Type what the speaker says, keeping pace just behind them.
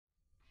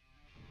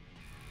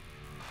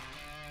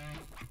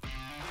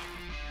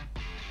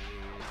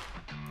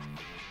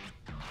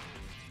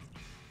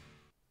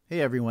Hey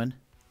everyone,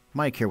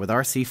 Mike here with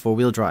RC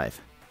 4-Wheel Drive.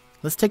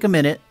 Let's take a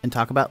minute and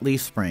talk about leaf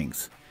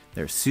springs.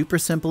 They're super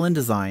simple in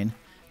design,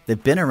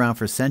 they've been around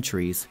for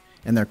centuries,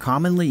 and they're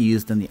commonly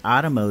used in the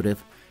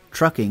automotive,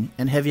 trucking,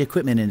 and heavy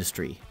equipment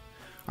industry.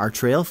 Our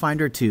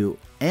Trailfinder 2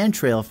 and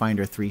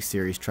Trailfinder 3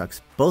 series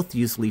trucks both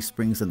use leaf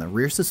springs in the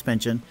rear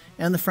suspension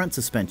and the front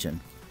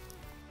suspension.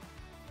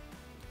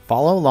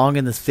 Follow along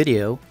in this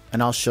video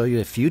and I'll show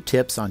you a few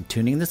tips on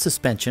tuning the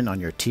suspension on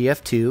your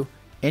TF2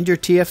 and your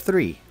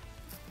TF3.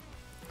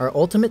 Our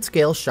Ultimate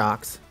Scale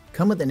shocks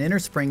come with an inner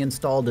spring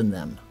installed in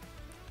them.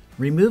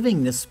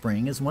 Removing this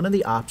spring is one of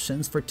the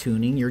options for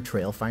tuning your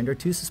Trailfinder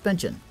 2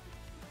 suspension.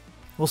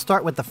 We'll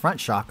start with the front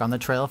shock on the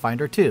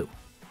Trailfinder 2.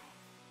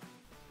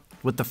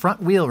 With the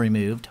front wheel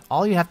removed,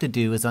 all you have to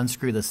do is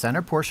unscrew the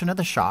center portion of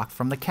the shock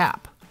from the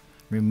cap,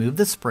 remove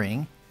the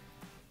spring,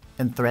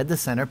 and thread the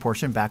center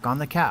portion back on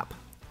the cap.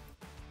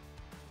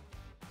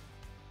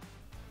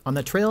 On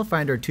the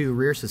Trailfinder 2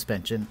 rear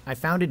suspension, I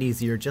found it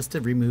easier just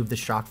to remove the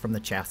shock from the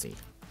chassis.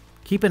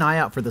 Keep an eye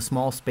out for the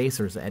small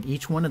spacers at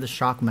each one of the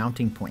shock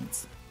mounting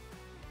points.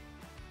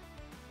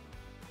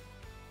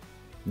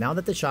 Now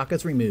that the shock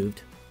is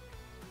removed,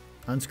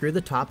 unscrew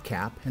the top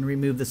cap and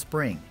remove the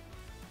spring.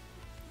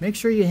 Make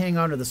sure you hang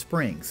on to the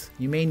springs.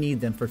 You may need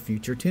them for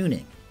future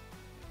tuning.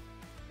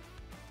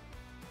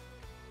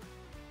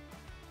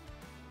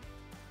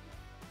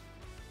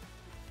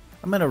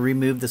 I'm going to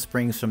remove the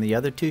springs from the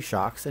other two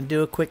shocks and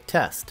do a quick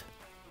test.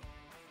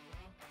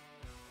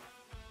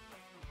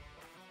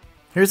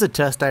 Here's a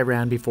test I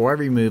ran before I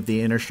removed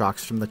the inner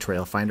shocks from the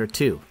Trailfinder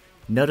 2.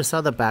 Notice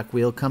how the back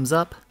wheel comes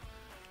up?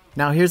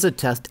 Now here's a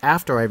test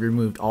after I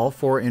removed all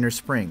 4 inner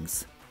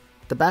springs.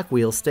 The back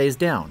wheel stays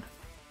down.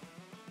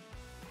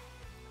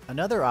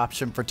 Another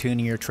option for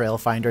tuning your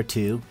Trailfinder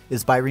 2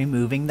 is by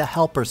removing the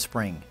helper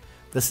spring.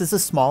 This is the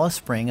smallest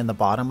spring in the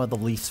bottom of the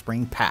leaf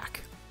spring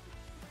pack.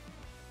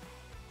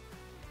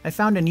 I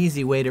found an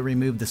easy way to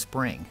remove the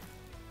spring.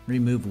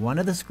 Remove one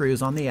of the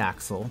screws on the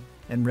axle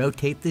and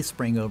rotate the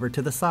spring over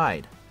to the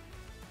side.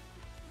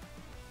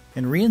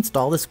 And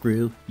reinstall the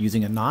screw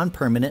using a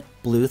non-permanent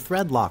blue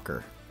thread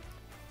locker.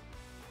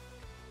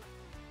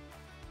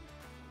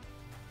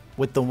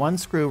 With the one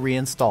screw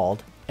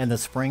reinstalled and the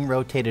spring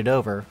rotated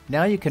over,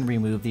 now you can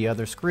remove the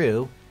other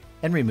screw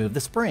and remove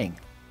the spring.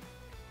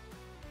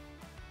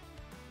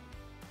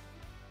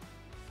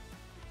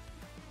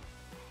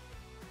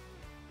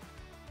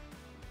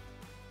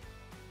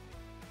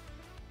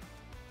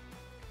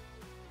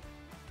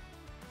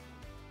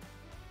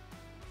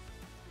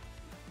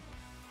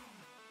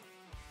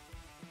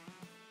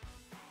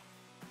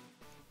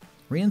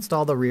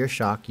 Reinstall the rear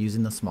shock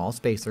using the small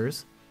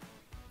spacers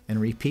and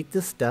repeat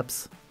the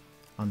steps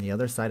on the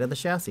other side of the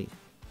chassis.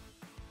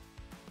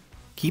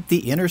 Keep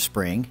the inner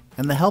spring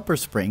and the helper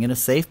spring in a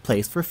safe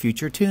place for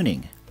future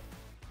tuning.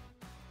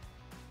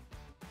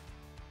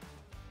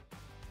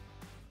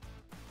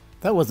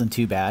 That wasn't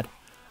too bad.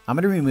 I'm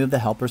going to remove the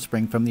helper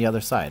spring from the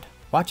other side.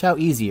 Watch how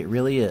easy it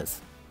really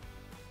is.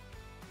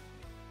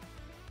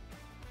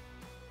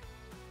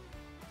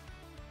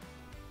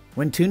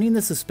 When tuning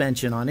the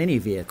suspension on any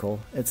vehicle,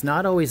 it's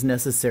not always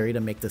necessary to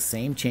make the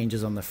same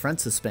changes on the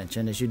front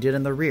suspension as you did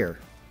in the rear.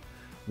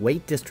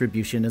 Weight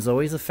distribution is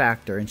always a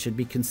factor and should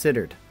be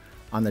considered.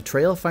 On the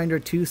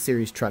Trailfinder 2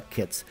 series truck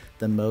kits,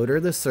 the motor,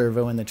 the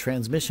servo, and the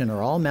transmission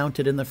are all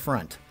mounted in the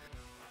front.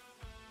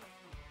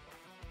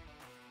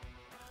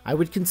 I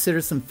would consider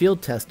some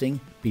field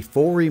testing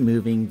before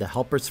removing the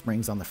helper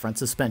springs on the front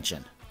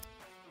suspension.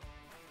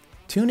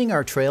 Tuning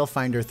our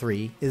Trailfinder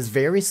 3 is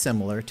very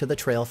similar to the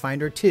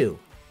Trailfinder 2.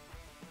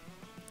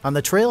 On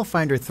the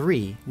Trailfinder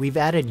 3, we've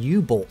added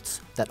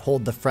U-bolts that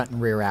hold the front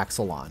and rear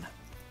axle on.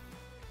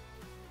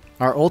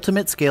 Our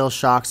Ultimate Scale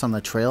shocks on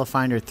the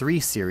Trailfinder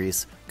 3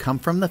 series come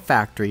from the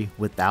factory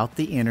without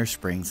the inner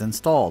springs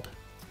installed.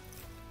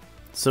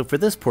 So for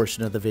this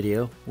portion of the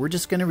video, we're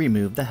just going to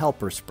remove the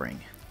helper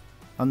spring.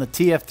 On the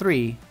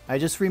TF3, I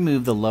just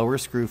removed the lower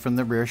screw from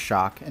the rear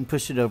shock and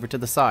pushed it over to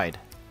the side.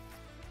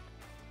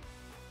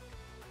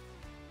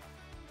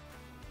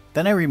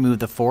 Then I removed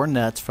the 4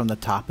 nuts from the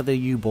top of the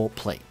U-bolt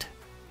plate.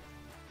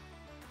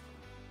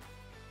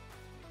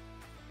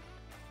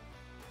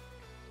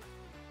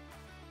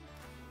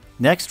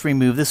 Next,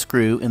 remove the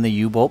screw in the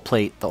U-bolt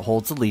plate that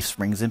holds the leaf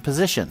springs in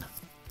position.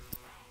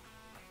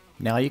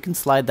 Now you can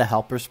slide the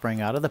helper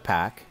spring out of the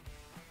pack,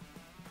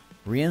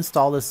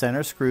 reinstall the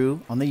center screw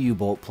on the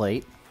U-bolt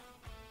plate,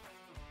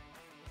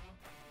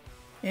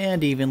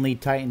 and evenly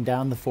tighten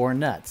down the 4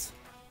 nuts.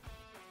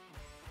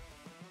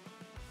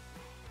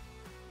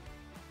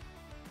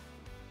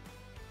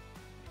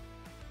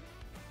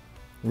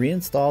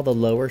 Reinstall the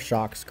lower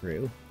shock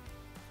screw,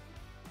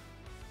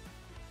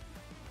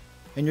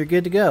 and you're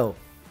good to go.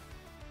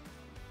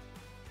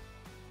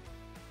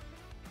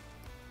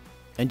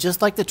 And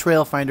just like the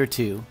Trailfinder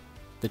 2,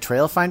 the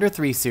Trailfinder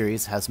 3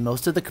 series has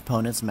most of the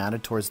components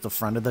mounted towards the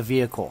front of the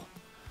vehicle.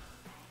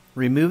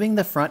 Removing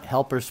the front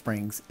helper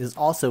springs is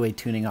also a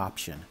tuning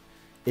option.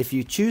 If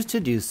you choose to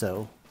do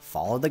so,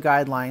 follow the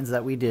guidelines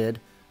that we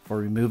did for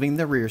removing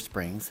the rear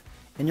springs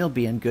and you'll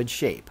be in good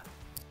shape.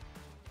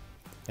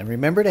 And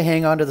remember to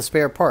hang on to the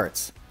spare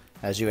parts.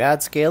 As you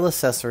add scale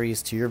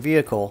accessories to your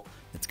vehicle,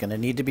 it's going to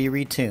need to be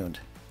retuned.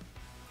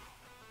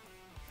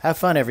 Have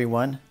fun,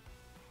 everyone,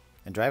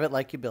 and drive it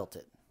like you built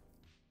it.